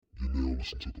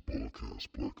listen to the podcast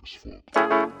Black as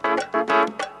Fuck.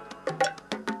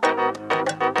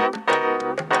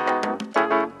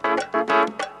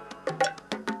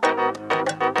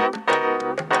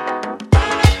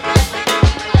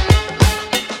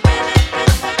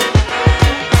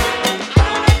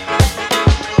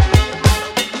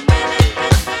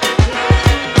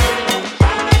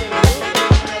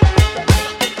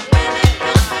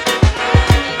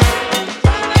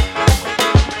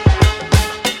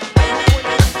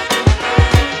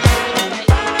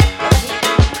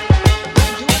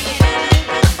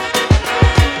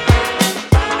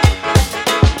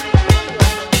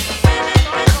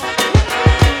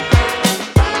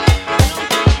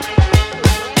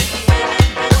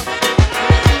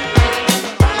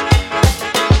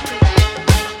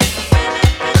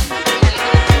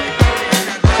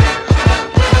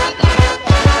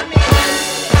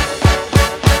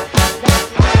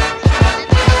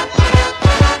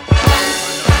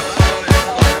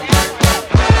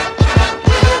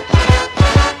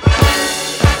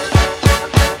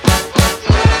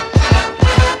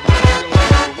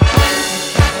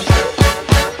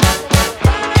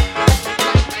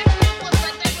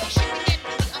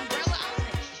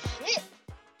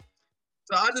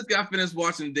 So I just got finished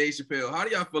watching Dave Chappelle. How do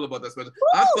y'all feel about that special? Woo!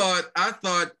 I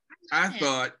thought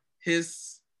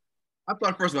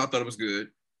first of all, I thought it was good.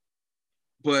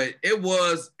 But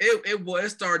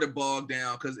it started to bog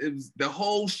down because it was the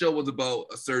whole show was about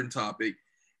a certain topic.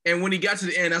 And when he got to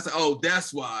the end, I said, oh,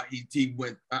 that's why he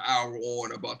went an hour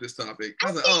on about this topic. I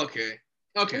was like, oh, okay.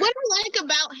 Okay. What I like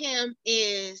about him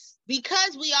is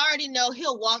because we already know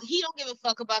he'll walk. He don't give a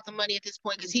fuck about the money at this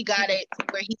point because he got it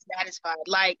where he's satisfied.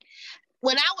 Like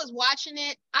when I was watching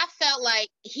it, I felt like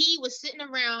he was sitting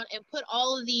around and put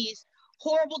all of these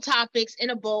horrible topics in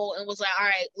a bowl and was like, all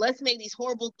right, let's make these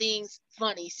horrible things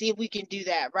funny. See if we can do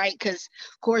that, right? Because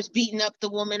of course, beating up the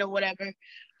woman or whatever.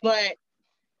 But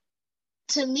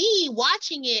to me,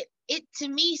 watching it to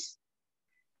me,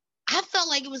 I felt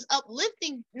like it was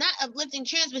uplifting, not uplifting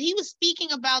trans, but he was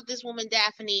speaking about this woman,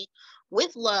 Daphne,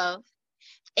 with love.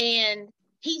 And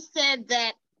he said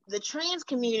that the trans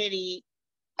community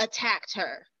attacked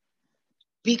her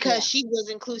because she was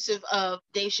inclusive of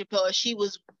Dave Chappelle. She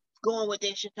was going with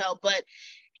Dave Chappelle. But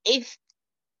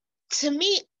to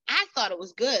me, I thought it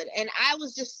was good. And I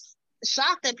was just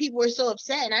shocked that people were so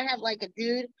upset. And I have like a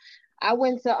dude I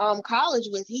went to college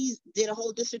with, he did a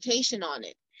whole dissertation on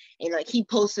it. And like he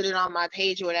posted it on my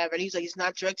page or whatever. And he's like, it's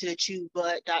not directed at you,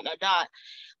 but ...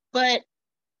 But,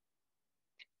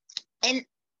 and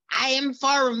I am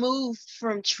far removed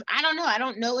from, I don't know. I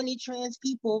don't know any trans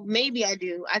people. Maybe I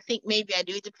do. I think maybe I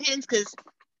do. It depends because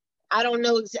I don't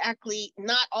know exactly.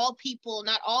 Not all people,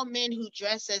 not all men who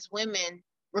dress as women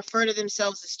refer to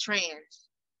themselves as trans.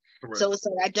 Correct. So it's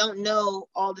like, I don't know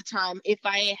all the time if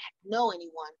I know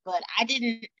anyone, but I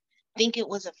didn't think it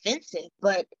was offensive.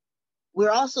 But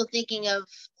we're also thinking of,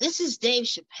 this is Dave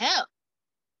Chappelle.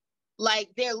 Like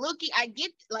they're looking, I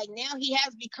get like now he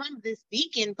has become this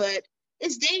beacon, but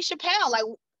it's Dave Chappelle. Like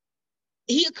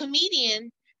he a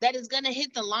comedian that is going to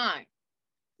hit the line.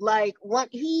 Like what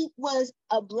he was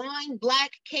a blind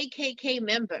black KKK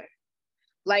member.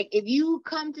 Like if you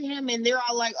come to him and they're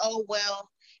all like, oh, well,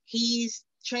 he's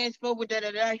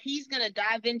transphobic, he's going to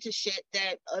dive into shit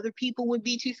that other people would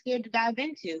be too scared to dive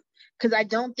into. Because I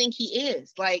don't think he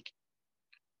is. Like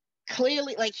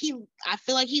clearly, like I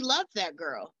feel like he loved that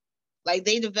girl. Like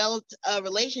they developed a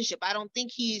relationship. I don't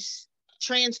think he's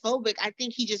transphobic. I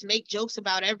think he just make jokes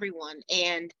about everyone.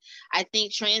 And I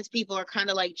think trans people are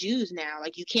kind of like Jews now.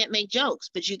 Like you can't make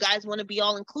jokes, but you guys want to be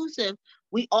all inclusive.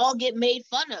 We all get made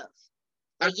fun of.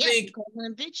 Like, you call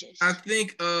them bitches. I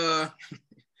think I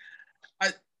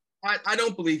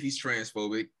don't believe he's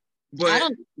transphobic,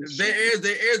 but there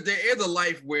is a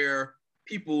life where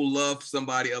people love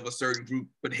somebody of a certain group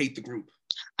but hate the group.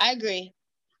 I agree.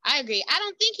 I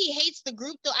don't think he hates the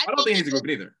group though. I don't think he hates the group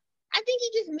either. I think he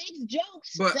just makes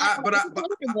jokes. But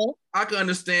I can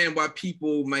understand why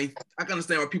people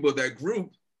of that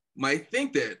group might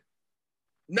think that.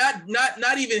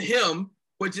 Not even him,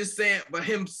 but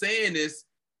him saying this,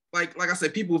 like I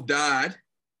said, people have died.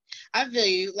 I feel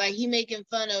you. Like he making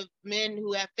fun of men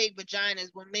who have fake vaginas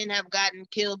when men have gotten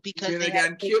killed because of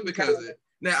it.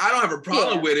 Now, I don't have a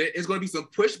problem with it. It's going to be some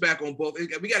pushback on both.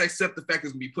 We got to accept the fact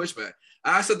there's going to be pushback.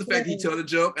 I accept the fact he told a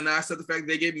joke, and I accept the fact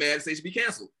they get mad and say he should be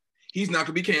canceled. He's not going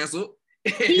to be canceled.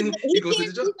 And he goes to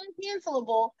the joke. He's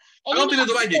uncancelable. I don't think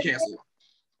nobody get canceled.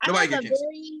 Nobody get canceled.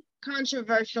 Very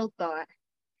controversial thought.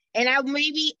 And I don't know.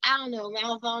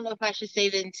 I don't know if I should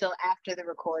save it until after the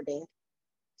recording.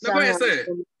 No, go ahead, say it.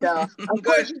 Go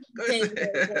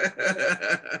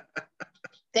ahead.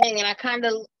 Dang, and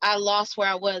I lost where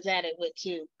I was at it with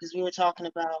too, because we were talking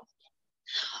about.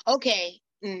 Okay,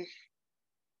 I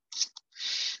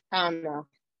don't know.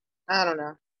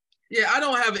 Yeah, I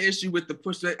don't have an issue with the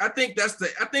pushback. I think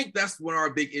that's one of our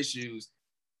big issues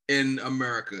in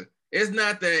America. It's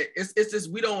not that it's just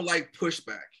we don't like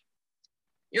pushback.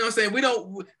 You know what I'm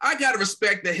saying? I gotta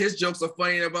respect that his jokes are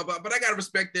funny and blah, blah, but I gotta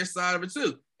respect their side of it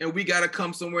too. And we gotta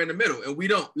come somewhere in the middle. And we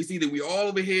don't. We see that we all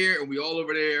over here and we all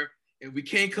over there. And we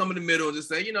can't come in the middle and just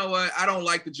say, you know what? I don't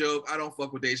like the joke. I don't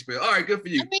fuck with Dave Chappelle. All right, good for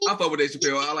you. I fuck with Dave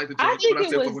Chappelle. I like the joke, but I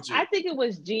still fuck with you. I think it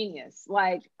was genius.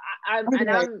 Like I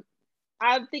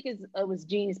think it was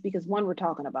genius because one, we're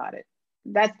talking about it.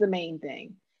 That's the main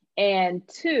thing. And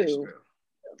two,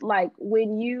 like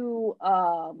when you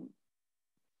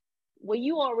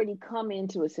already come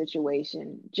into a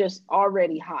situation just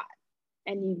already hot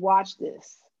and you watch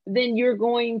this, then you're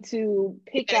going to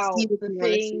pick out the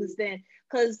things then,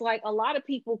 because like a lot of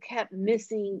people kept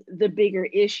missing the bigger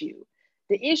issue.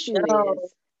 The issue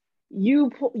is you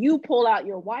pull out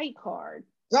your white card.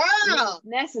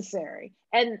 Necessary.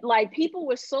 And like people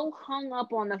were so hung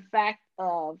up on the fact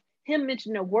of him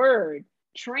mentioning the word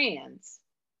trans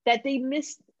that they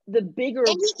missed the bigger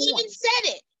point. He even said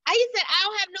it. I said I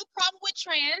don't have no problem with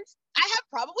trans. I have a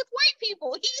problem with white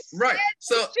people. Right.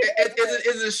 So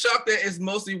is it a shock that it's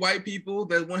mostly white people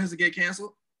that want him to get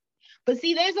canceled? But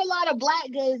see, there's a lot of black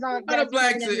gays on. A lot of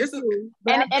black gays. And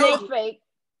they fake.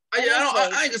 I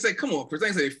ain't gonna say come on, Chris. I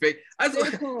ain't say fake. I just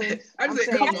say come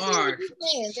on.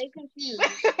 They confused.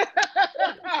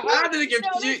 How did it get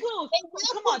confused?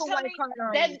 Come on, tell me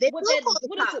what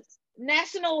is it?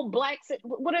 National Blacks?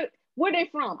 Where they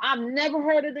from? I've never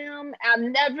heard of them. I've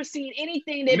never seen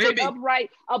anything that took upright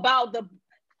about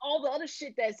all the other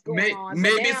shit that's going on.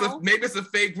 Maybe it's a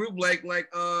fake group like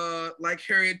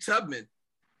Harriet Tubman.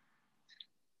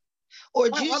 Or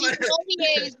Juicy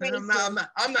Coulier is racist.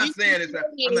 I'm not saying it.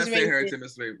 I'm not saying Harriet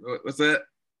Tubman's fake. What's that?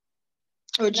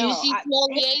 Or Juicy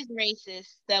Coulier is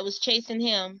racist. That was chasing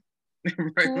him.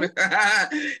 Right.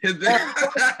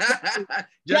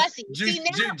 Jesse, it's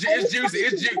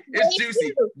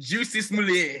Juicy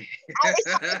Smollett. It's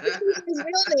his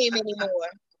real name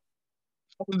anymore.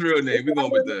 His real name. We're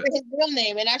going with that. His real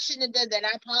name, and I shouldn't have done that.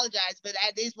 I apologize, but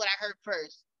that is what I heard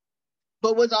first.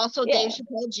 But was also Dave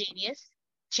Chappelle genius.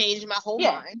 Changed my whole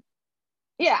mind.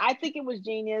 Yeah, I think it was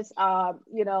genius.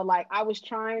 Like I was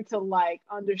trying to like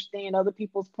understand other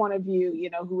people's point of view,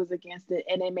 who was against it,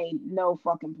 and it made no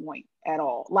fucking point at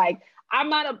all. Like I'm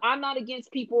not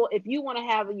against people. If you want to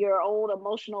have your own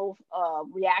emotional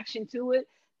reaction to it,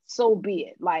 so be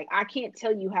it. Like I can't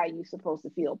tell you how you're supposed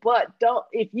to feel, but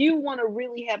if you want to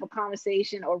really have a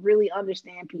conversation or really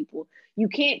understand people, you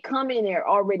can't come in there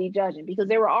already judging, because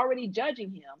they were already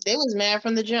judging him. They was mad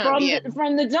from the jump.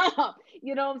 From the jump.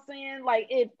 You know what I'm saying?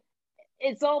 Like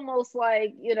it's almost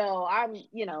like, I'm,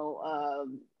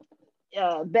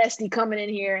 Bestie coming in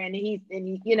here and he,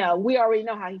 we already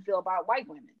know how he feel about white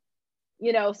women,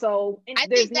 so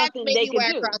there's nothing they can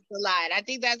do. I crossed the line. I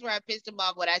think that's where I pissed him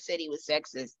off when I said he was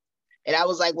sexist. And I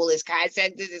was like, well, is Kai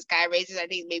sexist? Is Kai racist? I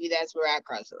think maybe that's where I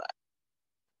crossed the line.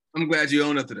 I'm glad you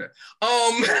own up to that.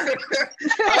 Glad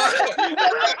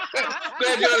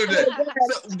you own that.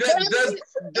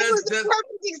 It was a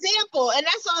perfect example, and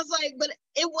that's why I was like, but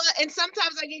it was. And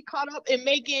sometimes I get caught up in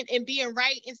making and being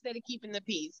right instead of keeping the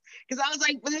peace, because I was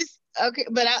like, but this okay,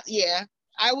 but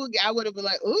I would have been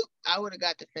like, ooh, I would have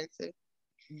got defensive.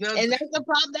 And that's the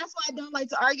problem. That's why I don't like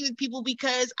to argue with people,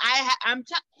 because I'm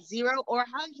 0 or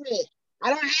 100. I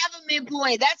don't have a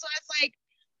midpoint. That's why it's like,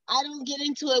 I don't get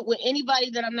into it with anybody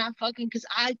that I'm not fucking, because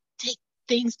I take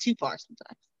things too far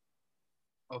sometimes.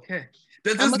 Okay.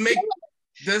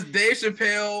 Does Dave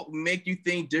Chappelle make you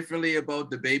think differently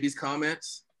about the baby's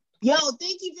comments? Yo,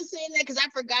 thank you for saying that, because I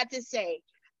forgot to say.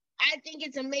 I think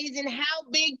it's amazing how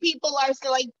big people are. So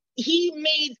like, he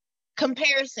made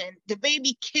comparison. The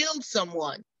baby killed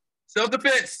someone.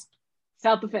 Self-defense.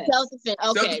 Okay.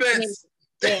 Self-defense.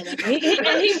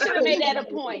 He should have made that a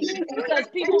point, because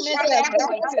people miss that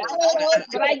point too.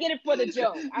 But I get it for the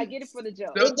joke. It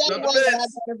definitely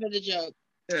was for the joke.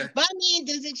 Yeah. But I mean,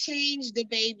 does it change the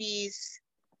baby's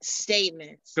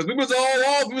statements? Because we was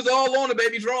all on the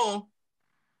baby's wrong.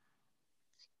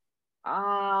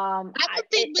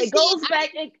 It goes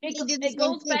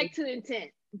back to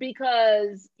intent,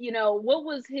 because what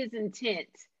was his intent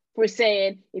for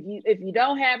saying if you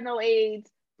don't have no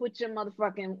AIDS, put your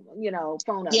motherfucking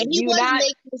phone up. Yeah, he wasn't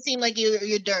making it seem like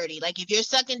you're dirty. Like if you're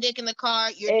sucking dick in the car,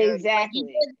 you're dirty. Exactly.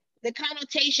 Like the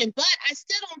connotation, but I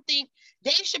still don't think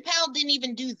Dave Chappelle didn't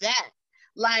even do that.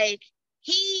 Like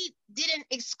he didn't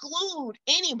exclude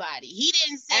anybody. He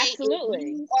didn't say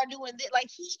absolutely you are doing this. Like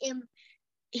he's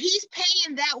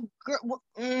paying that girl.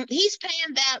 He's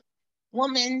paying that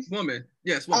woman.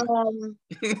 Yes, woman.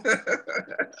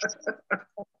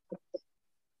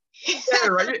 Yeah,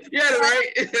 right. Yeah,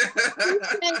 right.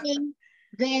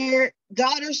 Their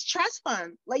daughter's trust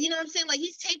fund. Like, you know what I'm saying? Like,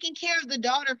 he's taking care of the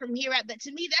daughter from here at that.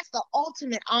 To me, that's the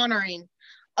ultimate honoring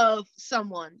of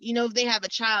someone. You know, if they have a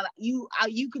child, you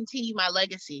continue my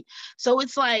legacy. So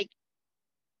it's like,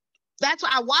 that's why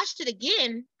I watched it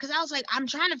again, because I was like, I'm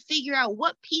trying to figure out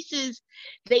what pieces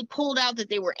they pulled out that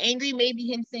they were angry. Maybe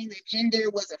him saying that gender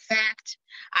was a fact.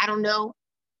 I don't know.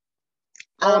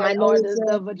 I know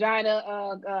the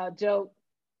vagina joke.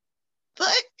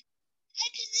 But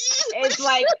it's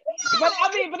like, but I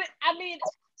mean,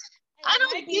 I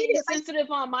don't might be get it.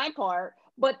 Sensitive on my part,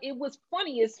 but it was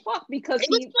funny as fuck because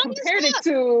he compared it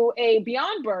to a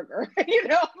Beyond Burger, you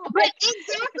know. But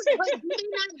exactly. But do they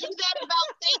not do that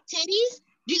about fake titties?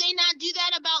 Do they not do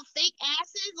that about fake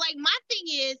asses? Like, my thing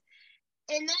is,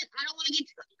 and then I don't want to get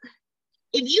to,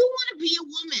 if you want to be a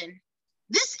woman,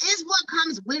 this is what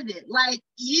comes with it. Like,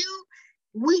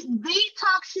 they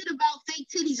talk shit about fake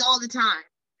titties all the time.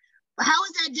 How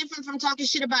is that different from talking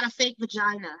shit about a fake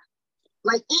vagina?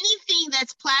 Like, anything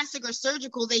that's plastic or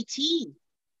surgical, they tease.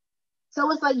 So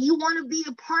it's like, you want to be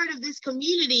a part of this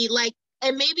community, like,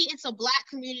 and maybe it's a Black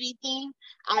community thing.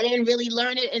 I didn't really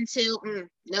learn it until,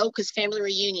 because family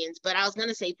reunions, but I was going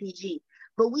to say PG.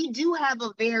 But we do have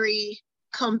a very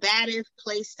combative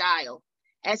play style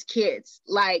as kids.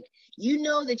 Like, you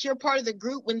know that you're part of the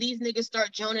group when these niggas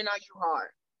start joning on you hard.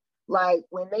 Like,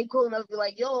 when they cool enough, be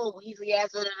like, yo, Weasley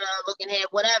ass, looking head,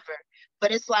 whatever.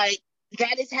 But it's like,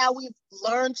 that is how we've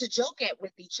learned to joke at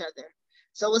with each other.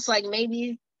 So it's like,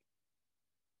 maybe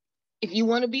if you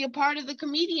want to be a part of the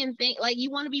comedian thing, like,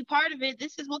 you want to be part of it,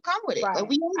 this is what come with it. Right. Like,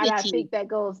 and I think that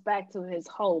goes back to his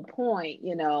whole point,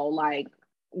 you know, like,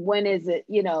 when is it,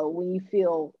 you know, when you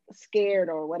feel scared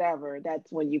or whatever, that's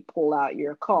when you pull out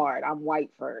your card. I'm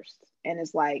white first. And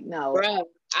it's like, no, bro,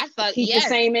 I thought, keep the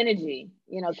same energy,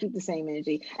 you know, keep the same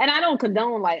energy. And I don't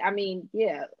condone, like, I mean,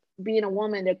 yeah, being a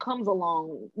woman, there comes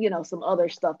along, you know, some other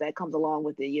stuff that comes along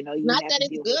with it, you know. You not have that to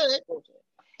it's deal good. with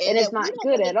it. And it's not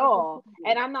good at all.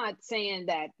 And I'm not saying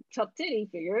that tuck titty,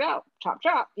 figure it out, chop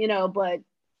chop, you know, but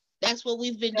that's what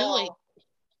we've been doing.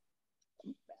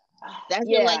 That's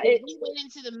like, if we went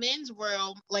into the men's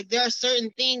world, like, there are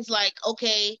certain things like,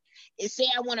 okay, say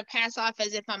I want to pass off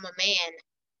as if I'm a man.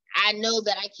 I know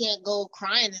that I can't go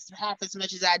crying half as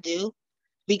much as I do,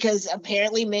 because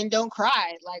apparently men don't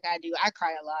cry like I do. I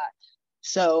cry a lot.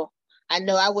 So I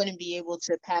know I wouldn't be able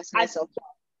to pass myself off.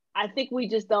 I think we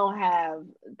just don't have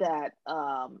that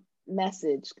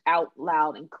message out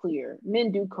loud and clear.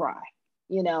 Men do cry,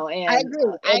 you know, and I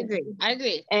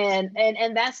agree.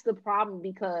 And that's the problem,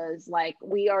 because like,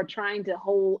 we are trying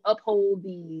to uphold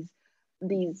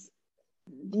these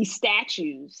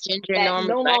statues that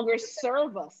no longer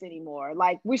serve us anymore.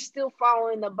 Like, we're still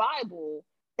following the Bible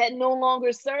that no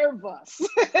longer serve us.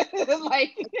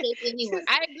 Like,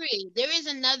 I agree. There is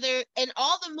another, in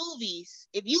all the movies,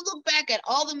 if you look back at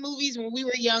all the movies when we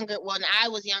were younger, when I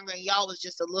was younger and y'all was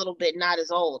just a little bit not as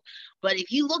old, but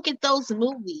if you look at those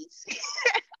movies,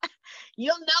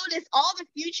 you'll notice all the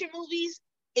future movies,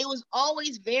 it was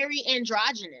always very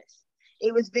androgynous.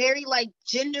 It was very, like,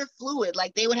 gender fluid.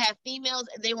 Like, they would have females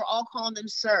and they were all calling them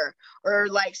sir, or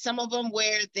like some of them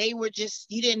where they were just,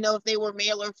 you didn't know if they were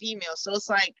male or female. So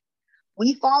it's like,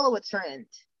 we follow a trend,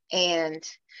 and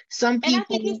some people. And I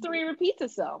think history repeats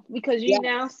itself, because you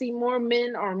now see more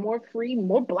men are more free,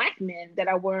 more Black men that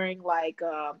are wearing, like,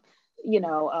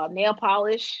 nail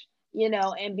polish, you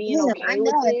know, and being okay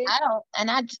with it.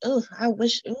 I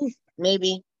wish,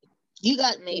 maybe you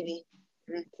got maybe.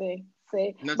 See.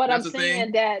 But I'm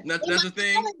saying that that's the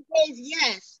thing. In my college days,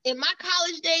 yes. In my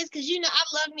college days, because, you know, I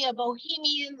love me a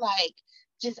bohemian, like,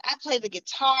 just, I play the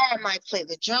guitar, I might play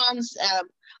the drums.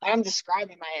 I'm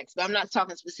describing my ex, but I'm not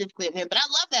talking specifically of him. But I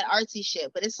love that artsy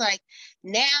shit. But it's like,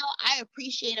 now I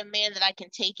appreciate a man that I can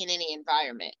take in any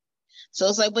environment. So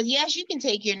it's like, but yes, you can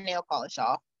take your nail polish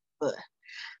off, but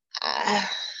I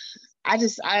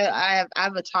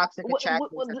have a toxic attraction.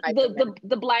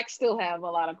 The Blacks still have a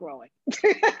lot of growing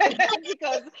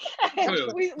because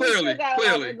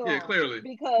clearly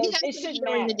because it shouldn't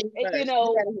matter. You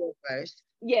know,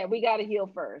 yeah, we got to heal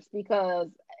first, because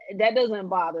that doesn't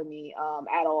bother me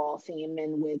at all, seeing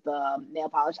men with nail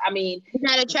polish. I mean, you're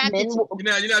not attracted to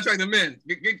you're not attracted to men.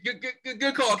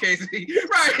 Good call, Casey.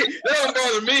 Right, that don't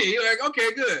bother me. Like,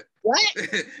 okay, good. What?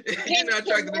 You're not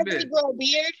attracted to men. Grow a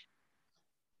beard?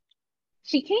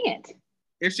 She can't.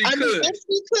 If she could. If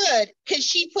she could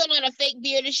she put on a fake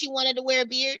beard if she wanted to wear a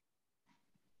beard?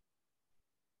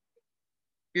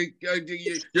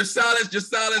 Your silence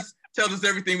tells us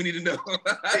everything we need to know.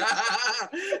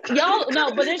 Y'all,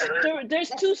 no, but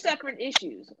there's two separate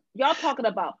issues. Y'all talking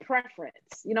about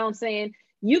preference. You know what I'm saying?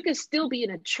 You can still be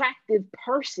an attractive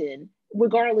person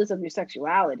regardless of your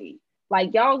sexuality.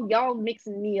 Like y'all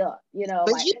mixing me up. You know,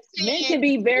 But like, men can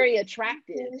be very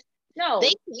attractive. No,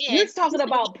 you're talking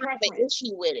about preference.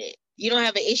 Issue with it. You don't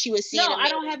have an issue with seeing. No, I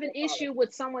don't have an issue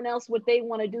with someone else what they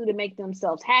want to do to make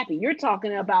themselves happy. You're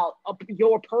talking about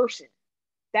your person.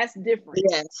 That's different.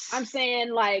 Yes. I'm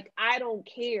saying, like, I don't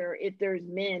care if there's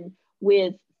men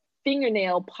with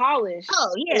fingernail polish.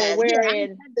 Oh yeah, or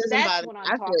wearing. That's what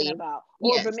I'm talking about.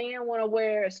 Or if a man want to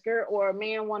wear a skirt, or a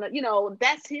man want to,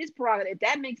 that's his prerogative. If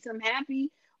that makes him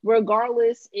happy,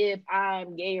 regardless if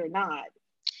I'm gay or not.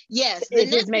 Yes,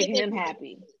 it's just making him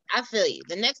happy. I feel you.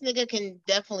 The next nigga can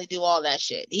definitely do all that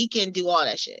shit. He can do all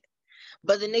that shit.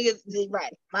 But the niggas,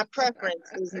 right? My preference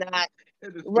is not.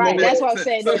 Right, that's what I'm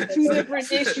saying. There's two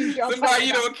different issues. Somebody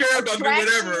you don't care about, do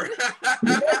whatever.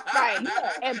 Right,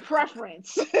 and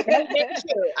preference. A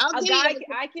guy,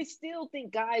 I can still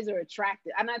think guys are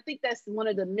attractive, and I think that's one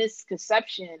of the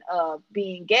misconception of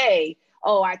being gay.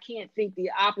 Oh, I can't think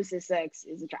the opposite sex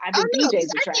is attractive. I think DJ's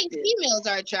attractive. I think females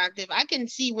are attractive. I can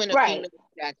see when a female is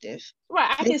attractive.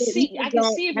 Right, I can see if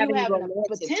you have a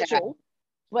potential,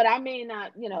 but I may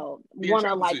not,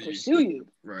 want to pursue you.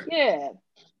 Right. Yeah.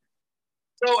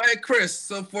 So, hey, Chris,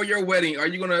 so for your wedding, are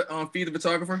you going to feed the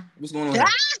photographer? What's going on here?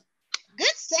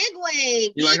 Good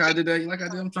segue. You like how I did that? You like how I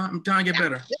did? I'm trying to get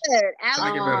better. Good.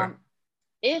 Trying to get better.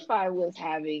 If I was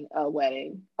having a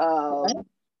wedding,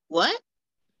 what?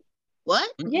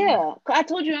 Yeah, I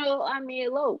told you I may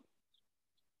elope.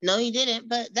 No, you didn't,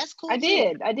 but that's cool. I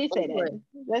did say that.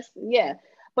 That's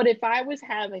But if I was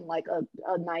having like a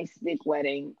nice big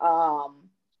wedding, of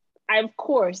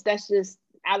course, that's just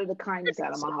out of the kindness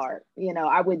out of my heart.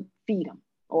 I would feed him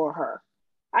or her.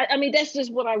 I mean, that's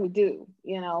just what I would do.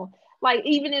 Like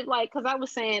even if because I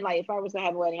was saying if I was to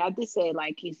have a wedding, I did say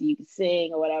Casey, you can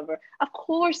sing or whatever. Of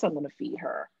course, I'm gonna feed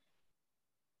her.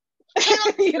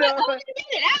 I was like,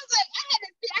 I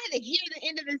had to hear the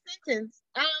end of the sentence.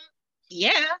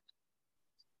 Yeah.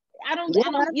 I don't,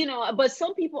 but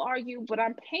some people argue, but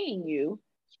I'm paying you.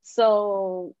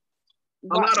 So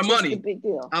a lot of money. Big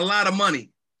deal. A lot of money.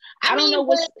 I don't know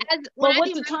what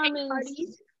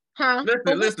determines. Huh?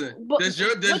 Listen. Does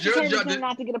your job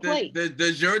not to get a plate?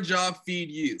 Does your job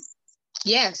feed you?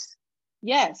 Yes.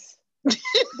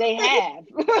 They have.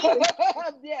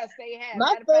 Yes, they have.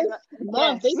 My first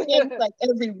month, they spend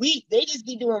every week. They just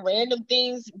be doing random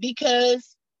things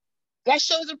because that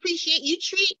shows appreciate. You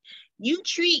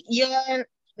treat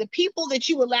the people that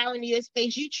you allow into your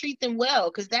space. You treat them well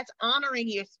because that's honoring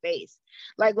your space.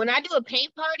 Like when I do a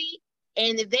paint party,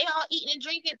 and if they all eating and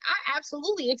drinking, I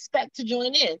absolutely expect to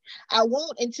join in. I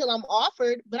won't until I'm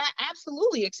offered, but I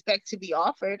absolutely expect to be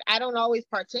offered. I don't always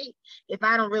partake if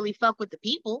I don't really fuck with the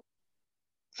people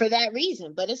for that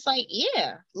reason. But it's hell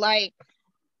yeah.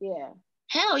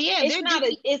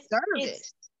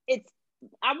 It's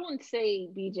I wouldn't say,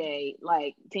 BJ,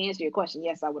 to answer your question,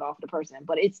 yes, I would offer the person,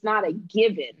 but it's not a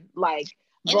given. But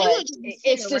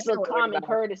it's just a common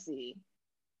courtesy.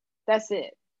 That's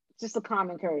it. Just a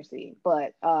common courtesy.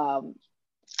 But because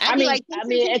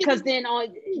then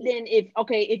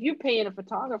if you're paying a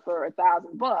photographer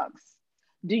 $1,000,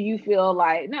 do you feel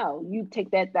no, you take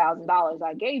that $1,000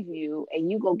 I gave you and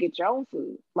you go get your own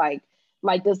food? Like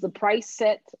does the price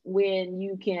set when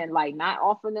you can not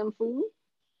offer them food?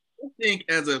 I think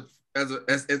as if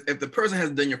the person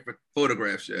hasn't done your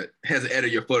photographs yet, hasn't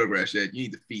edited your photographs yet, you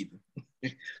need to feed them.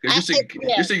 Because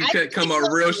your shit can come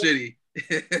out real shitty.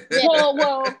 Well,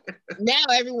 now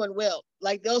everyone will.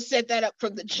 They'll set that up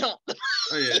from the jump.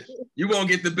 Oh yeah, you won't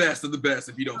get the best of the best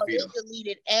if you don't feed them. They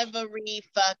deleted every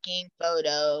fucking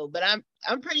photo, but I'm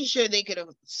pretty sure they could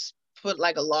have put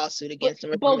a lawsuit against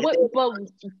them. But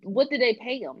what did they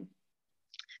pay them?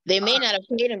 They may not have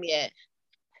paid him yet.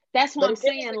 That's what I'm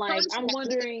saying. I'm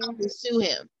wondering to sue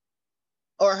him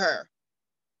or her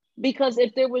because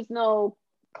if there was no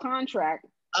contract,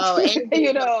 and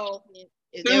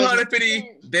 250,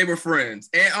 they were friends,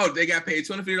 and they got paid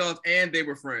 $250, and they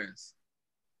were friends.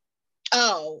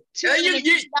 Oh, you ain't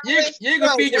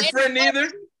gonna feed your friend either.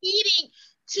 Eating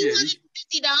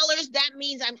 $250. That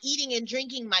means I'm eating and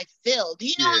drinking my fill. Do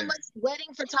you know how much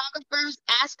wedding photographers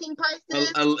asking price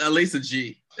is? At least a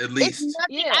G. At least. It's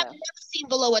nothing. I've never seen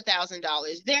below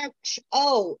 $1,000. They're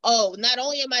not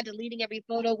only am I deleting every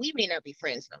photo, we may not be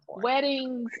friends no more.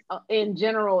 Weddings in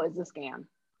general is a scam.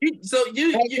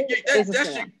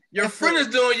 Your friend is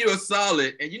doing you a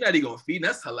solid, and you're not even gonna feed.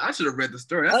 That's hilarious. I should have read the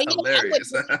story. That's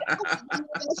hilarious.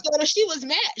 She was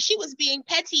mad. She was being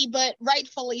petty, but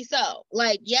rightfully so.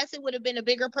 Like, yes, it would have been a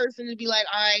bigger person to be like,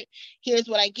 all right, here's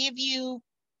what I give you,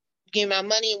 give me my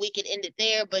money, and we could end it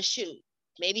there. But shoot,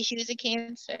 maybe she was a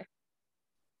Cancer.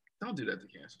 Don't do that to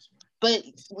Cancer. But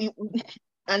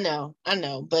I know,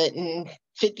 but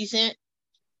 50 Cent.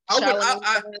 I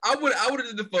would have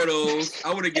did the photos.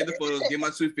 I would have get the photos, get my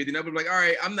 250, and I would be like, all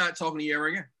right, I'm not talking to you ever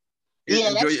again.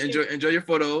 Yeah, enjoy your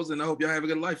photos, and I hope y'all have a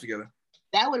good life together.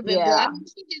 That would have been good. I mean,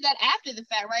 she did that after the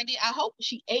fact, right? I hope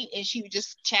she ate and she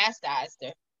just chastised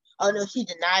her. Oh no, she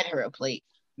denied her a plate.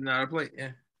 Not a plate,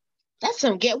 yeah. That's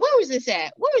some get. Where was this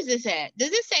at?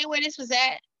 Does it say where this was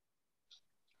at?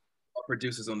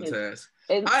 Producers on the task.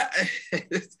 It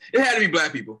had to be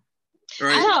black people.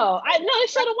 Right. I know it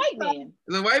showed a white man.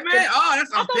 Is it a white man? Oh,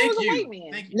 that's thank you.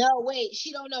 Thank you. No, wait,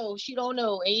 she don't know.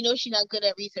 And you know she's not good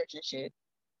at researching shit.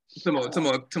 Come on,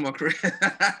 Chris.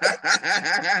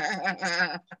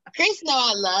 Chris know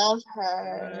I love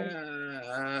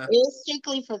her. It was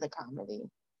strictly for the comedy.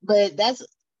 But that's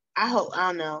I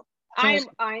don't know. I'm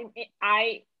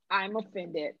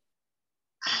offended.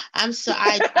 I'm so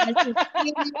I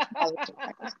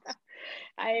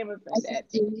am offended. I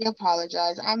sincerely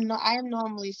apologize. I am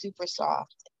normally super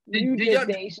soft. Did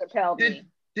Dave Chappelle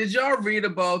did y'all read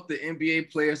about the NBA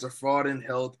players of fraud in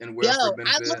health and welfare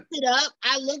benefit?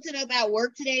 I looked it up at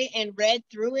work today and read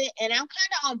through it, and I'm kind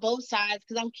of on both sides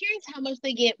because I'm curious how much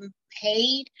they get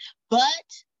paid. But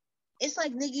it's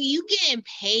like, nigga, you getting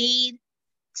paid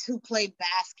to play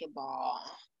basketball.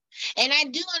 And I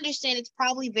do understand it's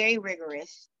probably very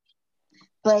rigorous,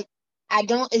 but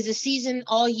is the season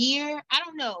all year? I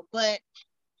don't know, but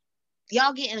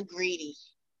y'all getting greedy.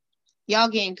 They're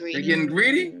getting greedy?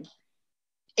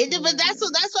 But that's why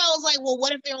I was like, well,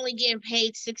 what if they're only getting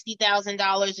paid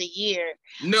 $60,000 a year?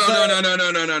 No.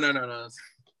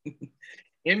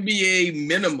 NBA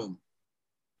minimum,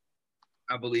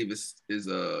 I believe is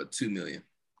 $2 million.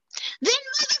 Then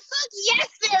motherfucker, yes,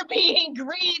 they're being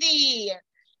greedy.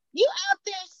 You out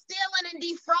there stealing and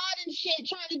defrauding shit,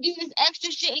 trying to do this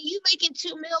extra shit, and you making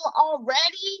 $2 million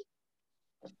already?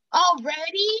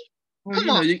 Well, Come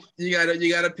on. You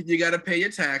gotta pay your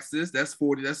taxes. That's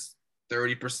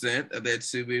 30% of that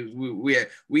too. We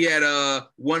had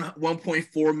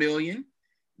 1.4 million.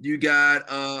 You got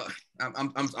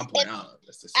I'm pointing out.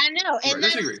 I know, and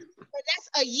that's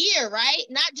a year, right?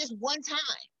 Not just one time.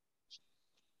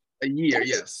 A year,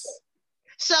 yes.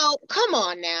 So come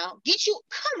on now. Yes,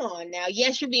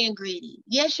 you're being greedy.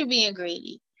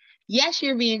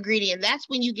 And that's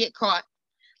when you get caught.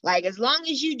 Like, as long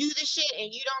as you do the shit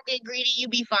and you don't get greedy, you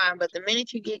be fine. But the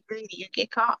minute you get greedy, you get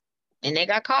caught. And they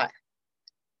got caught.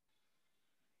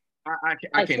 I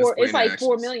can't explain it's like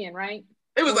 4 million, right?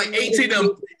 It was like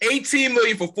 18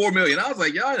 million for 4 million. I was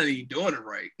like, y'all ain't even doing it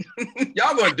right.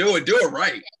 Y'all gonna do it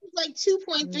right. It was like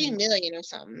 2.3 million or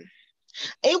something.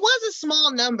 It was a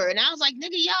small number, and I was like,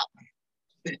 nigga, y'all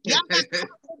got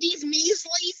these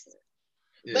measlies.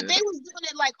 Yeah. But they was doing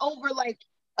it like over like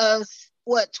a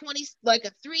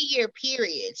 3-year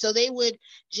period. So they would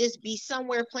just be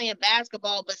somewhere playing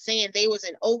basketball, but saying they was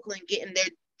in Oakland getting their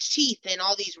teeth and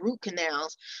all these root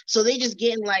canals. So they just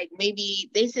getting like, maybe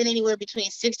they said anywhere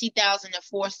between 60,000 to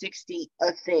 460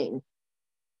 a thing.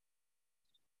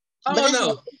 I don't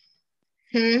know.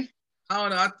 I don't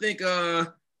know. I think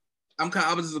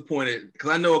I was disappointed because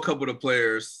I know a couple of the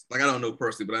players. Like, I don't know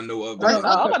personally, but I know of them. I'm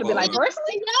about to be like,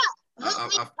 personally,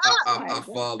 I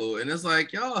follow, and it's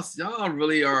like y'all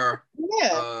really are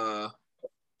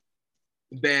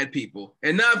bad people,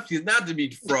 and not to be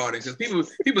frauding, because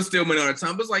people steal money all the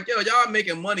time. But it's like, y'all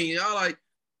making money, y'all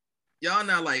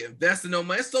not like investing no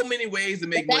money. There's so many ways to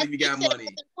make money if you got money.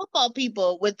 Football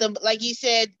people with them, like you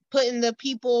said, putting the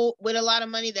people with a lot of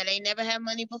money that ain't never had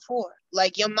money before.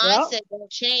 Like, your mindset won't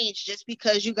change just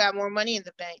because you got more money in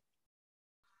the bank.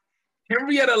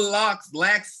 Henrietta Lacks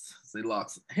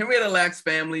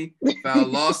family filed a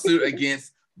lawsuit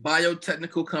against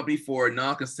biotechnical company for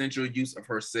non-consensual use of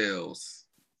her cells.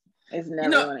 It's never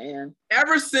going to end.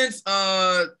 Ever since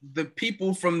the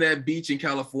people from that beach in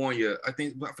California, I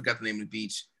forgot the name of the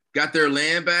beach, got their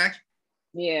land back.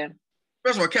 Yeah.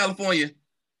 First of all, California,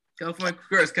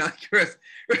 Chris,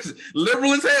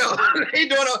 liberal as hell. They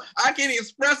doing I can't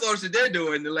express all the shit they're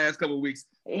doing in the last couple of weeks.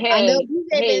 I know people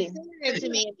have been saying that to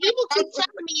me. People keep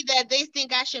telling me that they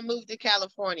think I should move to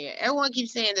California. Everyone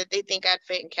keeps saying that they think I'd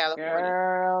fit in California.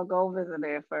 Girl, go visit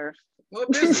there first. Go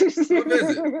visit.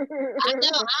 I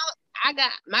know. I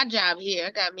got my job here.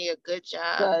 I got me a good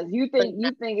job. Cause you think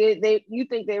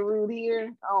they're rude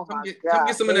here? Oh my God! Come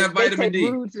get some of that vitamin D.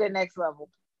 Rude to the next level.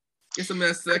 Get some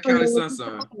of that Cali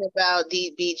sunshine. Talking about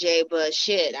BJ, but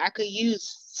shit, I could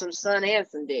use some sun and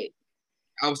some dick.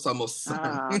 I was talking about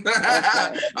sun. Okay.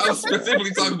 I was specifically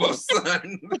talking about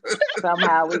sun.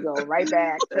 Somehow we go right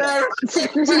back.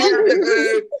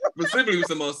 Specifically with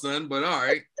some more sun, but all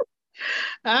right.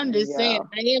 I'm just saying.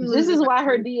 This is why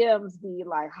her DMs be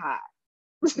like hot.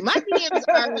 My DMs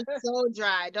are so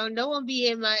dry. Don't no one be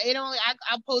in my. It only I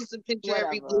post a picture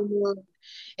every blue moon,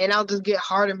 and I'll just get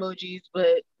heart emojis.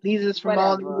 But these is from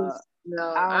all these.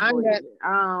 No, I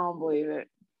don't believe it.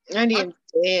 I didn't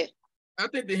say it. I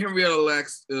think the Henrietta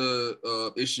Lacks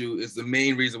issue is the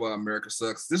main reason why America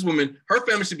sucks. This woman, her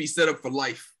family should be set up for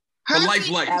life. For life.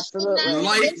 Absolutely.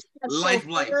 Life.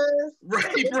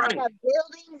 Right. They should have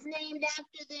buildings named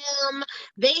after them.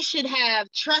 They should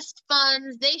have trust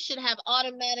funds. They should have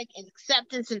automatic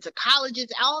acceptance into colleges.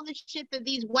 All the shit that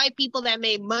these white people that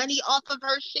made money off of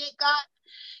her shit got,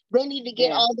 they need to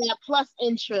get all that plus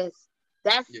interest.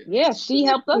 She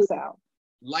helped us out.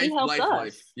 Life.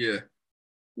 Yeah.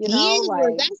 You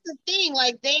know, that's the thing.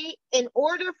 Like in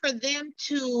order for them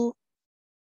to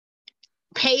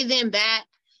pay them back,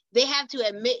 they have to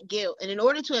admit guilt. And in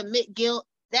order to admit guilt,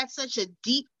 that's such a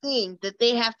deep thing that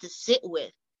they have to sit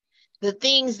with. The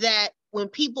things that when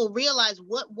people realize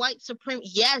what white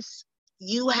supremacy, yes,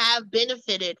 you have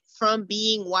benefited from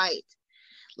being white.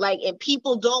 Like, and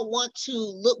people don't want to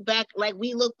look back, like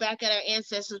we look back at our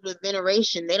ancestors with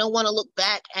veneration. They don't want to look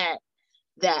back at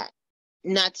that.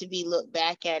 Not to be looked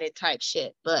back at it type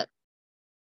shit, but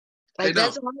like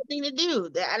that's a hard thing to do.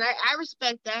 And I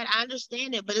respect that. I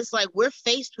understand it, but it's like we're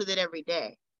faced with it every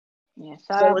day. Yeah,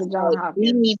 shout out to John Hopkins.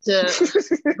 We need to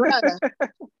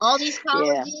all these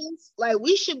colleges, like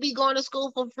we should be going to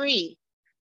school for free.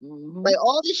 Mm-hmm. Like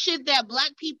all the shit that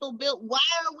Black people built, why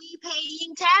are we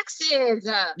paying taxes?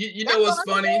 You know what's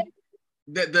funny?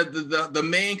 That the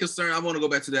main concern, I want to go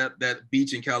back to that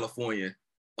beach in California.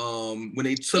 When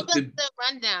they took the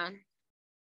rundown.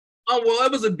 Oh well,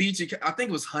 it was a beach. I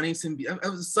think it was Huntington Beach. It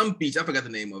was some beach. I forgot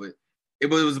the name of it. It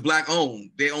was Black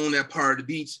owned. They owned that part of the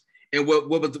beach. And what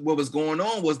was going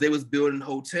on was they was building a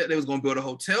hotel. They was going to build a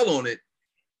hotel on it,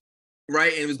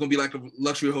 right? And it was going to be like a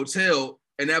luxury hotel.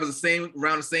 And that was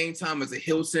around the same time as the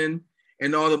Hilton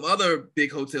and all them other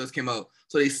big hotels came out.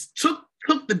 So they took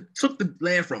the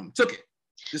land from took it.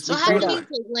 So how did they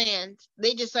take land?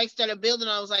 They just like started building.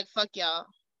 I was like, fuck y'all.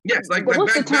 Yes,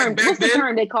 what's the term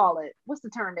they call it? What's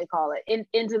the term they call it?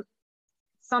 Into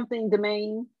something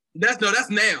domain? That's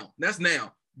now.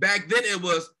 Back then it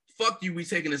was fuck you, we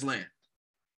taking this land.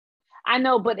 I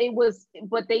know, but they hid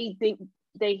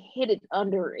it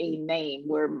under a name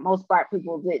where most Black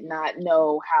people did not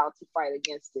know how to fight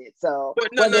against it. So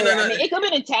no. I mean, it could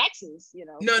have been in taxes, you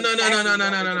know. No.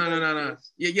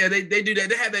 Yeah, they do that.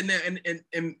 They have that now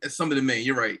in some of the main.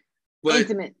 You're right, but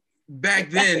intimate. Back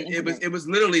then it was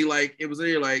literally like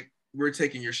we're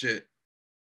taking your shit.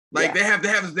 Like they have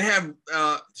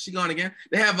she gone again.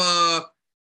 They have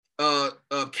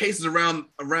cases around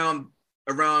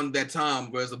that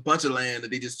time where there's a bunch of land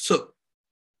that they just took.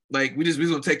 Like we just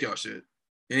gonna take y'all shit,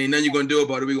 and ain't nothing you gonna do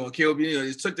about it. We gonna kill you. You know, they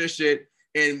just took their shit,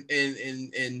 and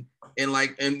during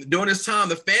this time,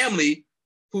 the family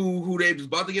who they was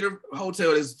about to get a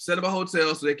hotel, they set up a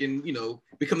hotel so they can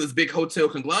become this big hotel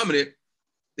conglomerate.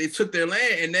 They took their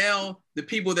land, and now the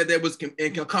people that was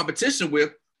in competition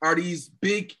with are these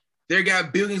big. They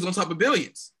got billions on top of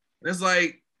billions, and it's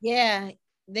like they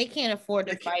can't afford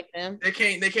to fight them. They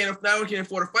can't. Not only can't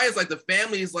afford to fight. It's like the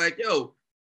family is like, yo.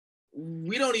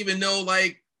 We don't even know,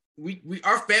 like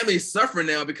our family is suffering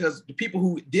now because the people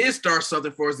who did start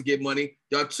something for us to get money,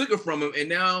 y'all took it from them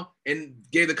and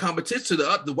gave the competition to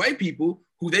the white people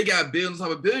who they got billions on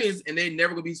top of billions and they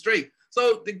never gonna be straight.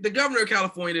 So the governor of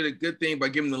California did a good thing by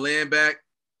giving the land back.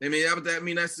 I mean,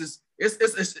 that's just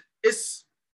it's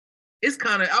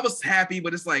kind of, I was happy,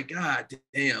 but it's like, God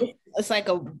damn. It's like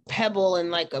a pebble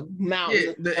in like a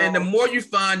mountain. Yeah, and the more you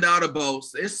find out about,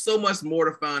 it's so much more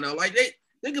to find out. Like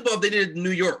think about what they did in New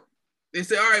York. They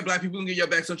said, all right, Black people, we can get y'all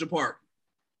back Central Park.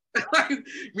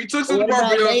 We took Central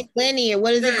Park. Lake Lanier.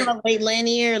 What is it called? Lake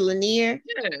Lanier? Lanier?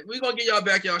 Yeah, we're going to get y'all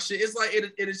back y'all shit. It's like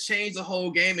it has changed the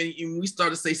whole game. And we start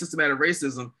to say systematic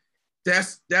racism.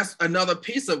 That's another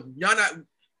piece of y'all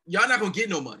not going to get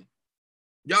no money.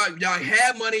 Y'all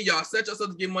had money. Y'all set yourself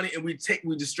to get money. And we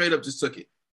just straight up just took it.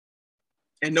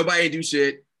 And nobody do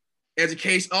shit.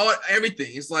 Education,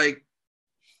 everything. It's like,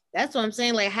 that's what I'm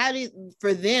saying. Like,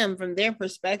 for them, from their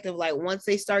perspective, like once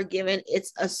they start giving,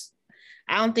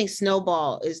 I don't think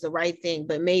snowball is the right thing,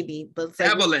 but maybe. But it's like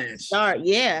avalanche. Start,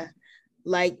 yeah.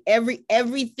 Like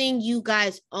everything you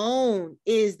guys own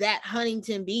is that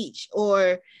Huntington Beach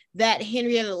or that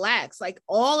Henrietta Lacks. Like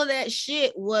all of that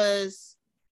shit was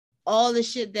all the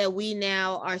shit that we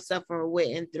now are suffering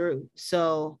with and through.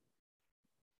 So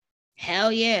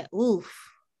hell yeah. Oof.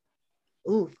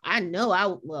 I know.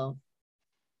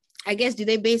 I guess, do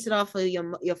they base it off of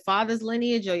your father's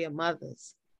lineage or your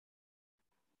mother's?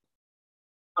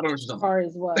 I don't know as far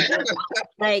as what?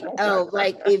 Like,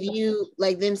 like if you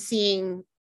like them seeing,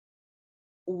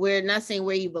 we're not saying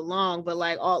where you belong, but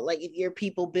like all, like if your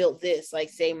people built this, like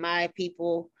say my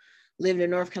people lived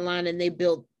in North Carolina and they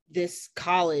built this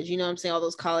college, you know what I'm saying? All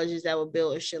those colleges that were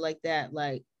built or shit like that.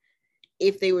 Like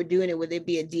if they were doing it, would it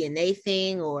be a DNA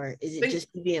thing or is it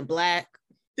just being black?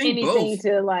 Anything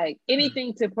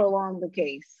to prolong the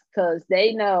case, because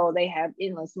they know they have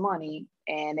endless money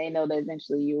and they know that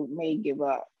eventually you may give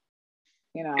up,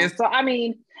 you know. So I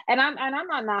mean, and I'm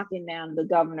not knocking down the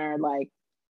governor. Like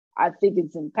I think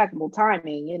it's impeccable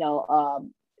timing, you know,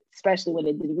 especially when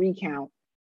they did the recount,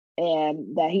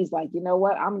 and that he's like, you know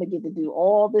what, I'm gonna get to do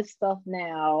all this stuff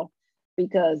now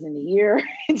because in the year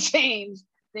and change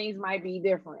things might be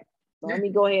different. So let me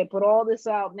go ahead and put all this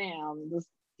out now and just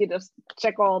get us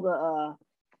check all the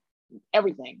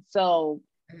everything. So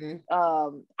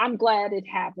I'm glad it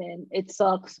happened. It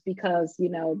sucks because, you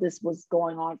know, this was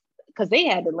going on because they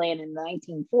had the land in the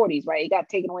 1940s, right? It got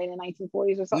taken away in the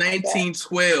 1940s or something.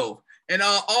 1912. Like and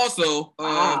also,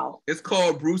 it's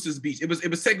called Bruce's Beach. It was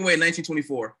taken away in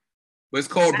 1924, but it's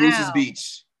called Bruce's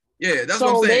Beach. Yeah, that's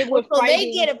what I'm saying.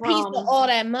 They get a piece of all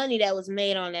that money that was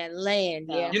made on that land.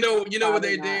 Yeah. You know what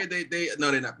they did? They no,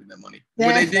 they're not putting that money.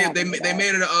 What they did, they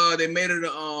made it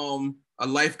a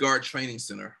lifeguard training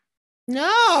center.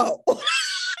 No. Who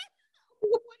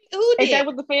did? Is that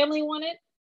what the family wanted?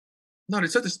 No, they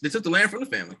took the land from the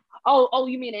family. Oh,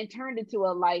 you mean it turned into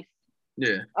a life?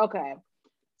 Yeah. Okay.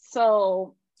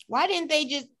 So why didn't they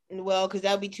just? Well, because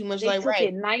that would be too much. They took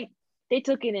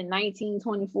it in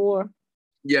 1924.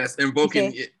 Yes,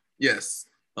 invoking it. Yes.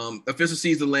 Official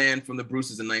seized the land from the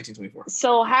Bruces in 1924.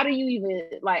 So how do you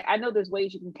even, like, I know there's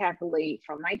ways you can calculate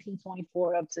from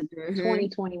 1924 up to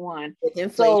 2021.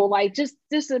 So like just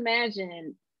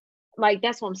imagine, like,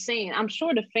 that's what I'm saying. I'm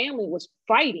sure the family was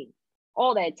fighting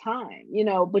all that time, you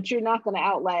know, but you're not going to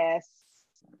outlast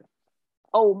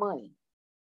old money.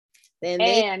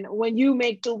 And when you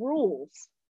make the rules,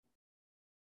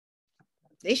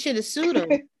 they should have sued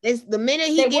him. It's the minute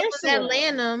he gave that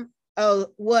land,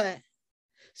 what?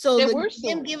 So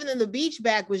him giving them the beach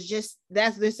back was just,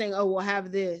 they're saying, oh, we'll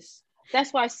have this.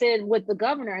 That's why I said with the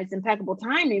governor, it's impeccable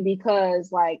timing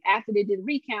because like after they did the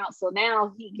recount, so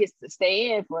now he gets to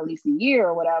stay in for at least a year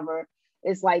or whatever.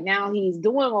 It's like now he's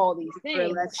doing all these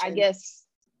things. I guess,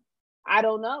 I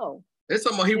don't know. It's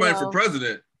talking about he running for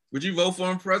president. Would you vote for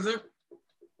him president?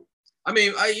 I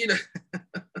mean,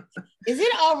 Is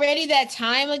it already that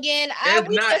time again?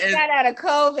 We just got out of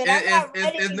COVID.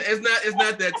 It's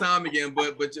not that time again.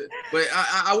 But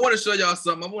I want to show y'all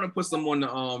something. I want to put some on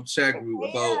the chat group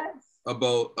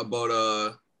about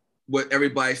what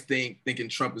everybody's thinking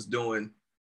Trump is doing.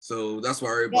 So that's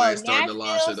why everybody's starting to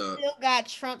launch it up. Still got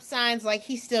Trump signs like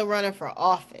he's still running for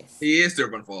office. He is still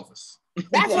running for office.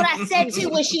 That's what I said too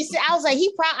when she said. I was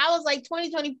like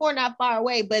 2024 not far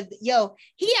away, but yo,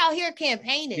 he out here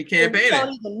campaigning. He campaigning.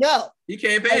 Don't even know. He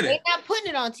campaigning. They're not putting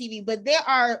it on TV, but there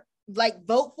are like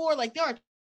vote for, like there are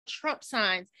Trump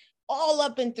signs all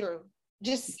up and through.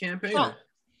 Just campaigning. Trump.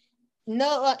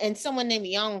 No, and someone named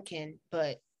Youngkin,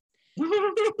 but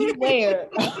beware.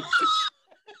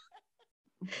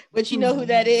 But you know who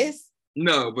that is?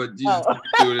 No, but you just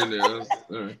do it in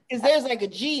there. Because there's like a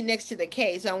G next to the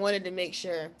K, so I wanted to make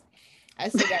sure I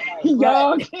still got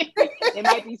right. It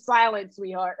might be silent,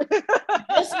 sweetheart.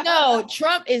 Just know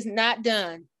Trump is not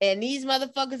done. And these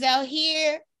motherfuckers out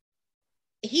here,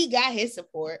 he got his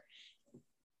support.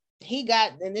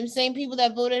 And them same people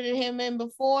that voted him in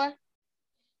before,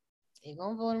 they're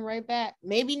gonna vote him right back.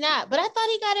 Maybe not, but I thought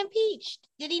he got impeached.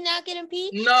 Did he not get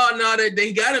impeached? No,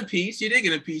 they got impeached. He did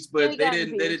get impeached, but they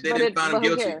didn't find him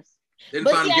guilty. They didn't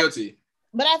find him guilty.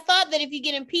 But I thought that if you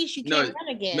get impeached, you can't run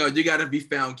again. No, you gotta be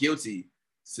found guilty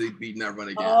to be not run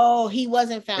again. Oh, he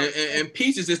wasn't found. And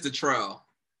impeached is just the trial.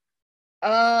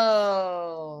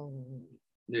 Oh.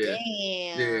 Yeah.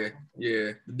 Damn.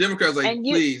 Yeah. The Democrats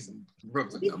please.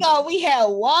 We thought we had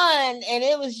one, and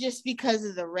it was just because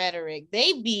of the rhetoric.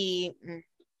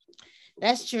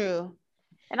 That's true.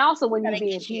 And also, when you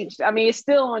be impeached, I mean, it's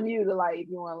still on you to like if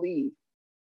you want to leave.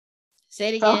 Say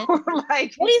it again. So, what did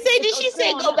he say? Did she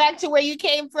say go back to where you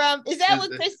came from? Is that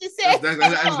what Kristen said? That's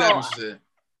what she said.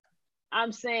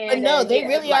 I'm saying, but no, they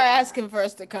really are asking for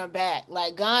us to come back.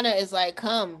 Like Ghana is like,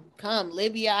 come.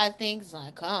 Libya, I think, is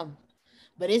like, come.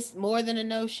 But it's more than a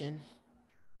notion.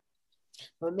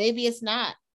 But maybe it's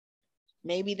not.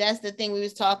 Maybe that's the thing we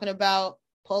was talking about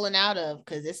pulling out of,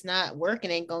 because it's not working.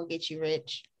 Ain't gonna get you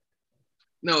rich.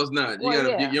 No, it's not. You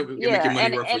gotta make your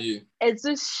money work for you. It's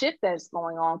this shift that's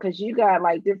going on because you got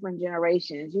like different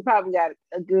generations. You probably got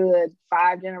a good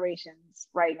 5 generations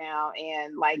right now,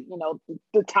 and like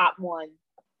the top one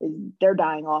they're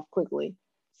dying off quickly.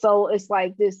 So it's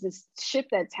like this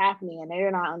shift that's happening, and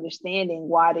they're not understanding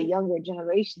why the younger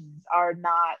generations are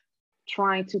not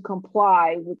trying to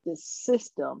comply with this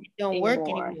system. It don't work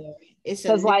anymore. It's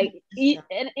because like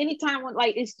and anytime when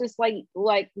like it's just like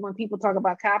when people talk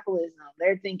about capitalism,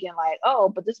 they're thinking like, oh,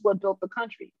 but this is what built the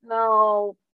country.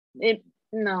 No. It's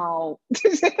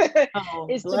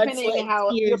depending on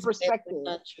how your perspective,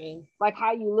 like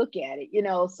how you look at it,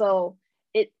 so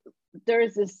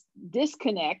there's this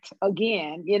disconnect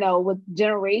again, with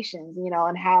generations,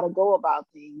 and how to go about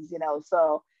things,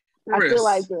 so Chris, I feel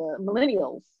like the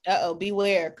millennials.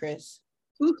 Beware, Chris.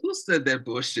 Who said that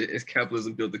bullshit? Is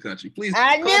capitalism built the country? Please.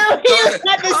 I knew he was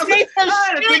about to say some shit.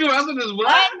 I knew he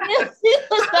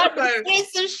was about to say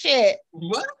some shit.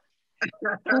 What?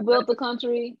 Who built the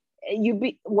country?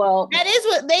 That is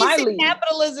what they say.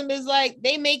 Capitalism is like.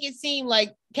 They make it seem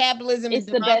like capitalism is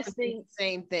the best thing.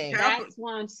 Same thing. That's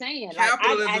what I'm saying.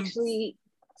 Capitalism actually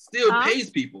still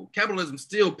pays people. Capitalism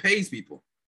still pays people.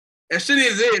 As shit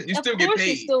as it is, you still get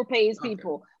paid. It still pays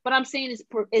people. But I'm saying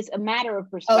it's a matter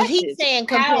of perspective. Oh, he's saying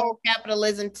compare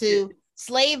capitalism to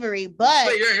slavery, but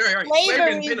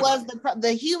slavery was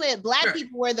the human, black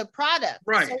people were the product.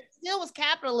 Right. So it still was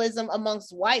capitalism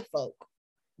amongst white folk.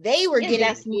 They were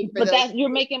getting you're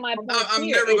making my point. I'm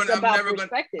never gonna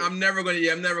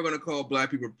call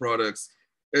black people products.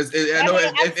 I'm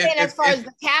saying as far as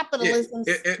the capitalism,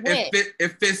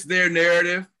 it fits their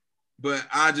narrative. But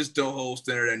I just don't hold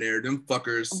standard that narrative. Them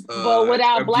fuckers. But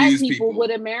without black people,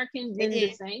 would Americans do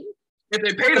the same? If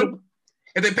they paid them.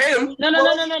 No.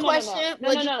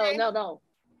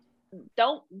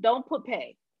 Don't put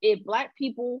pay. If black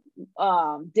people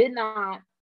did not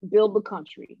build the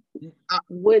country,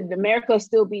 would America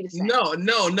still be the same? No, and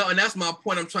that's my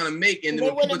point I'm trying to make. And they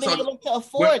wouldn't have been able to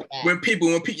afford that. When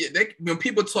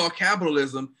people talk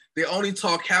capitalism, they only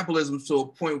talk capitalism to a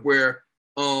point where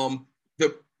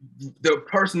the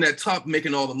person at top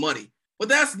making all the money. But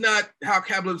that's not how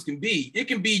capitalism can be. It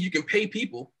can be you can pay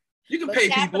people.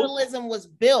 Capitalism was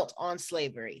built on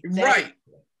slavery. Right.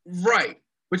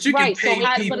 But you can pay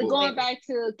people. But going back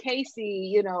to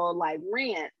Casey,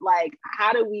 rent, like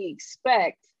how do we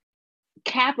expect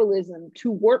capitalism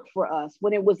to work for us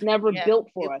when it was never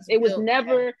built for us? It was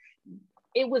never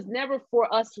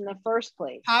for us in the first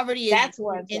place. Poverty is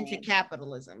into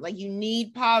capitalism. Like you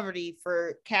need poverty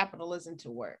for capitalism to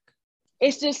work.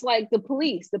 It's just like the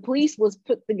police. The police was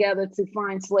put together to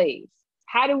find slaves.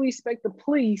 How do we expect the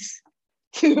police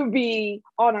to be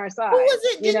on our side? Who was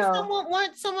it? Didn't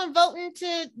someone voting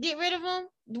to get rid of them?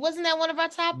 Wasn't that one of our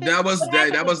topics? That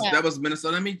was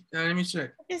Minnesota. Let me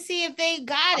check. To see if they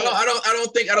got it. I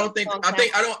don't think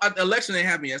election ain't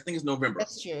happening. I think it's November.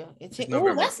 That's true.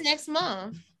 That's next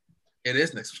month. It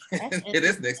is next month. It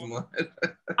is next month.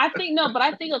 I think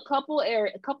a couple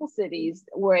cities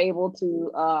were able to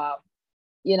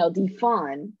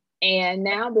defund, and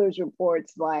now there's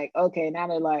reports like, okay, now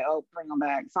they're like, oh, bring them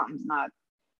back. Something's not.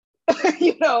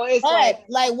 It's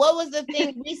like what was the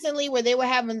thing recently where they were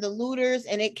having the looters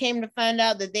and it came to find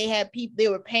out that they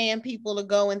were paying people to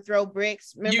go and throw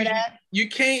bricks. Remember that? You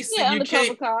can't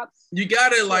cops. You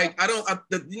gotta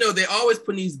they always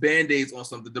put these band-aids on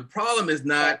something. The problem is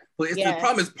not, the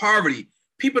problem is poverty.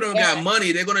 People don't got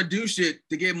money. They're gonna do shit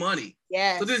to get money.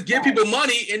 Yeah. So just give people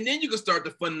money and then you can start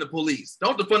defunding the police.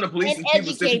 Don't defund the police and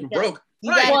people broke.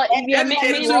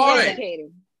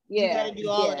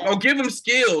 Or give them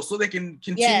skills so they can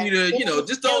continue to,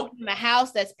 just don't. A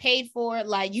house that's paid for.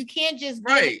 Like you can't just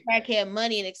give a crackhead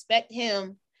money and expect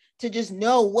him to just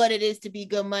know what it is to be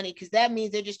good money, because that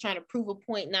means they're just trying to prove a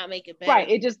point, not make it better. Right.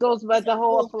 It just goes by the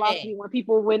whole philosophy. When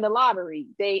people win the lottery,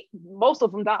 most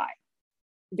of them die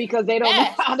because they don't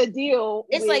know how to deal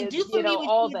with, like, do for me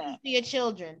all what that. For your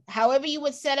children. However you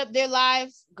would set up their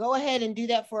lives, go ahead and do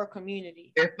that for a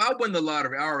community. If I win the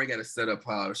lottery, I already got to set up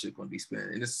how shit going to be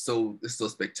spent, and it's so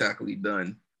spectacularly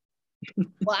done.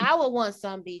 Well, I would want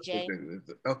some, BJ.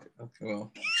 Okay,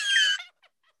 well.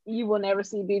 You will never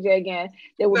see BJ again.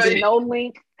 There will be no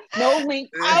link. It don't even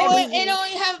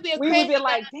have to be a crazy. We would be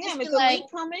like, damn, is the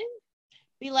link coming?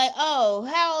 Be like, oh,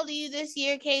 how old are you this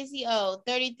year, Casey? Oh,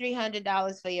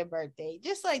 $3,300 for your birthday.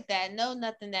 Just like that. No,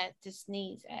 nothing that to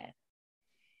sneeze at.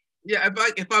 Yeah,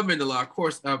 if I'm in the law, of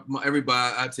course,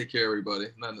 everybody, I take care of everybody.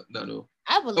 No.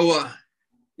 I believe. Oh, well,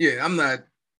 yeah, I'm not.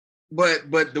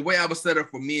 But the way I was set up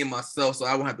for me and myself, so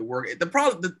I won't have to work. The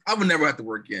problem, I would never have to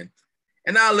work again.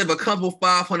 And now I live a comfortable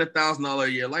 $500,000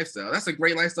 a year lifestyle. That's a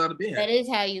great lifestyle to be in. That is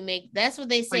how you make. That's what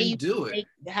they say. You do it.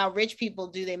 How rich people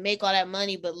do. They make all that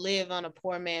money, but live on a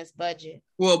poor man's budget.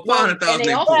 Well, $500,000.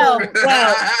 Well, my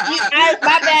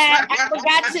bad. I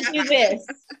forgot to do this.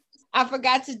 I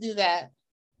forgot to do that.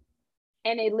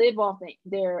 And they live off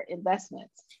their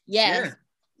investments. Yes.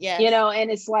 Yeah. You know, and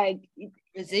it's like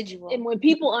residual. And when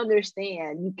people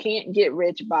understand, you can't get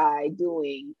rich by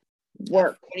doing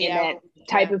work in that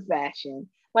type of fashion.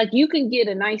 Like you can get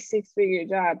a nice 6-figure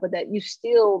job, but that you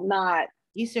still not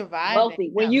wealthy.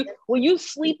 When you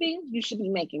sleeping, you should be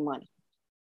making money.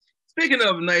 Speaking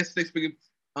of nice 6-figure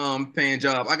paying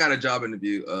job, I got a job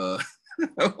interview.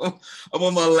 I'm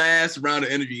on my last round of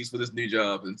interviews for this new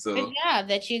job, and so good job.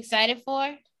 That you excited for?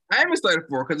 I am excited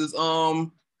for because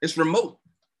it's remote.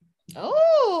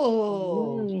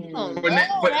 Oh,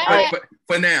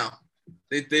 for now.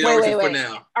 They wait. for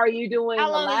now. Are you doing a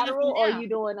lateral or are you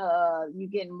doing you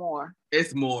getting more?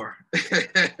 It's more.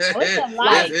 It's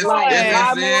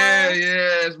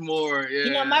more. Yeah.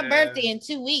 You know, my birthday in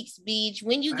 2 weeks, Beach.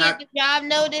 When you get the job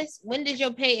notice, when does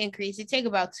your pay increase? It take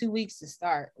about 2 weeks to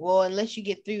start. Well, unless you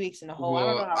get 3 weeks in a hole.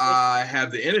 Well, I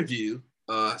have the interview,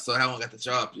 so I haven't got the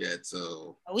job yet.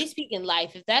 So we speaking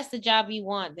life. If that's the job you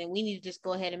want, then we need to just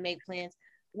go ahead and make plans.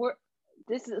 Where's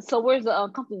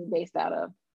the company based out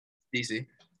of? DC.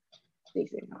 Okay.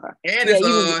 And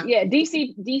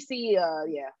DC.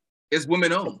 Yeah. It's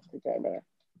women owned.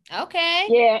 Okay.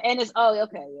 Yeah, and it's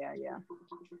yeah.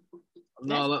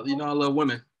 No, I love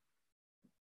women.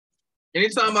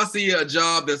 Anytime I see a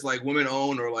job that's like women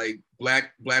owned or like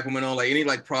black women owned, like any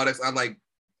like products, I like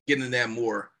getting into that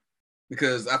more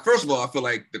because first of all, I feel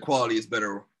like the quality is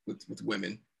better with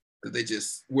women because they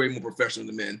just way more professional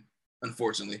than men.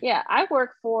 Unfortunately. Yeah, I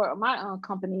work for my own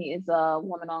company. Is a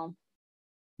woman-owned,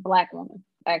 Black woman,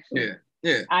 actually.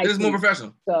 Yeah. It's more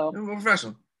professional. So they're more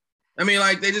professional. I mean,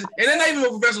 like and they're not even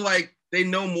more professional. Like they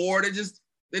know more.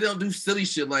 They don't do silly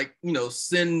shit like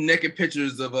send naked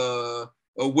pictures of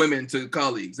women to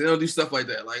colleagues. They don't do stuff like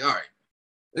that. Like, all right,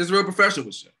 it's real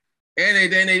professional shit.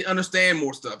 And they understand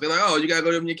more stuff. They're like, oh, you gotta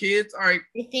go to your kids. All right.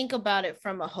 They think about it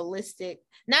from a holistic.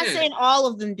 Not saying all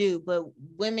of them do, but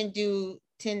women do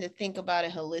tend to think about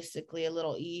it holistically a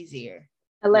little easier.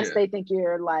 Unless they think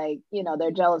you're like,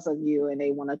 they're jealous of you and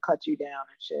they want to cut you down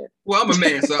and shit. Well, I'm a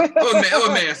man, so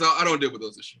I don't deal with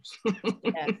those issues.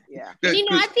 Yeah.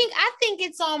 I think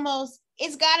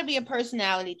it's got to be a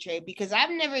personality trait because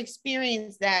I've never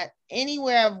experienced that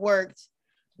anywhere I've worked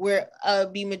where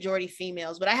be majority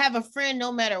females. But I have a friend,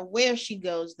 no matter where she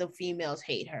goes, the females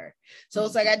hate her. So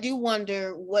it's like I do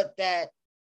wonder what that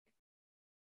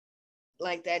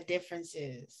difference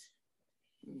is.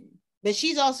 But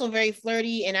she's also very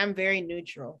flirty and I'm very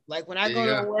neutral. Like when I go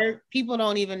to work, people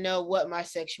don't even know what my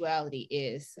sexuality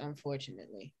is,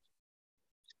 unfortunately.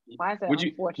 Why is that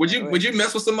would you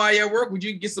mess with somebody at work? Would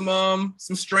you get some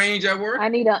strange at work? I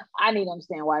need to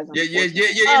understand why it's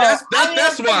Yeah.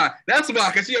 That's why. That's why,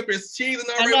 because she up here cheesing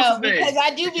already. Because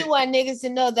I do be wanting niggas to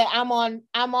know that I'm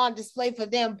on display for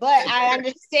them, but I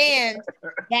understand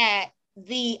that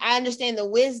I understand the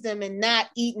wisdom in not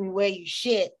eating where you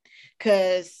shit.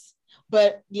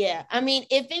 But yeah, I mean,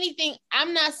 if anything,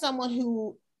 I'm not someone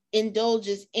who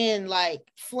indulges in like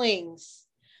flings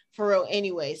for real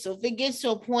anyway. So if it gets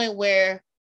to a point where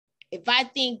if I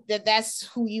think that that's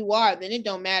who you are, then it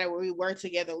don't matter where we work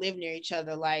together, live near each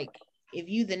other. Like if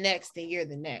you the next, then you're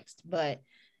the next. But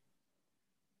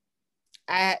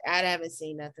I haven't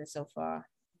seen nothing so far.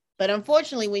 But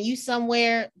unfortunately, when you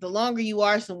somewhere, the longer you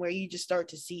are somewhere, you just start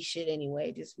to see shit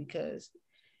anyway, just because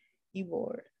you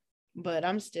bored. But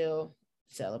I'm still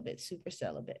celibate, super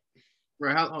celibate.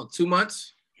 Right? How 2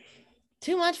 months?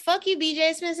 2 months? Fuck you,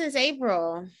 BJ. It's been since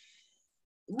April.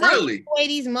 Really? Wait,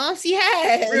 these months?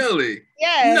 Yes. Really?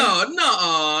 Yes. No.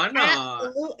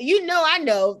 I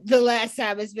know the last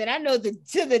time it's been. I know to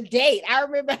the date. I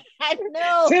remember. I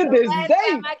know to this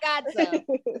date. Time I got some.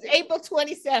 It's April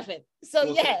 27th.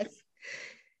 So okay.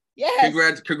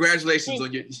 Yes. Congratulations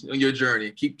on your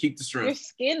journey. Keep the strength. Your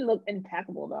skin looked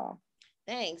impeccable, though.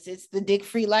 Thanks. It's the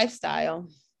dick-free lifestyle.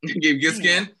 You get good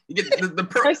skin. You get the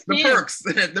perks.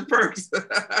 The perks.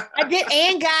 I did,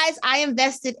 and guys, I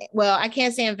invested. Well, I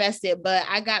can't say invested, but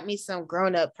I got me some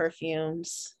grown-up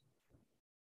perfumes.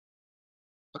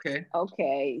 Okay.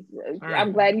 Right.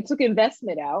 I'm glad you took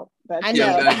investment out. I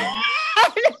know.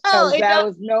 That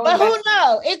was no but investment. who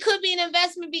knows? It could be an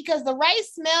investment because the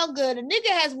rice smell good. A nigga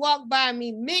has walked by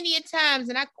me many a times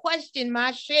and I questioned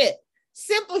my shit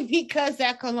simply because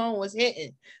that cologne was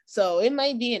hitting. So it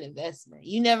might be an investment.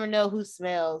 You never know who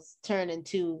smells turn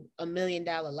into $1 million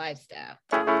lifestyle.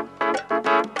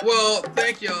 Well,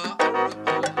 thank y'all.